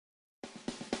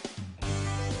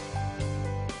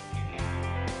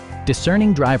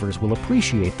discerning drivers will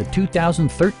appreciate the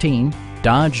 2013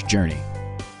 Dodge Journey.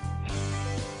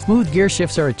 Smooth gear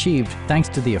shifts are achieved thanks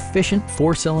to the efficient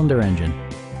 4-cylinder engine.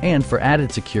 And for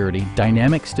added security,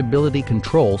 dynamic stability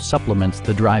control supplements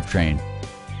the drivetrain.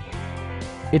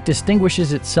 It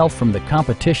distinguishes itself from the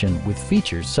competition with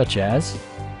features such as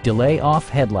delay-off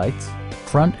headlights,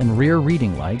 front and rear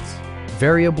reading lights,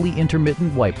 variably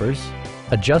intermittent wipers,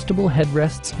 adjustable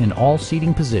headrests in all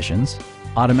seating positions,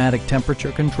 automatic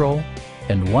temperature control,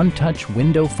 and one-touch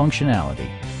window functionality.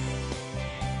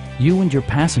 You and your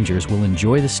passengers will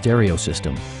enjoy the stereo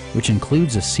system, which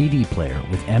includes a CD player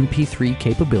with MP3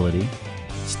 capability,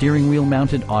 steering wheel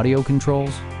mounted audio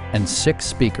controls, and 6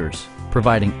 speakers,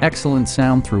 providing excellent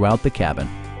sound throughout the cabin.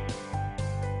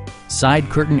 Side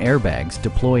curtain airbags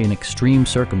deploy in extreme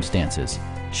circumstances,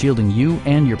 shielding you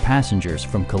and your passengers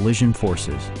from collision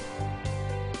forces.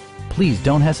 Please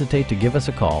don't hesitate to give us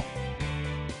a call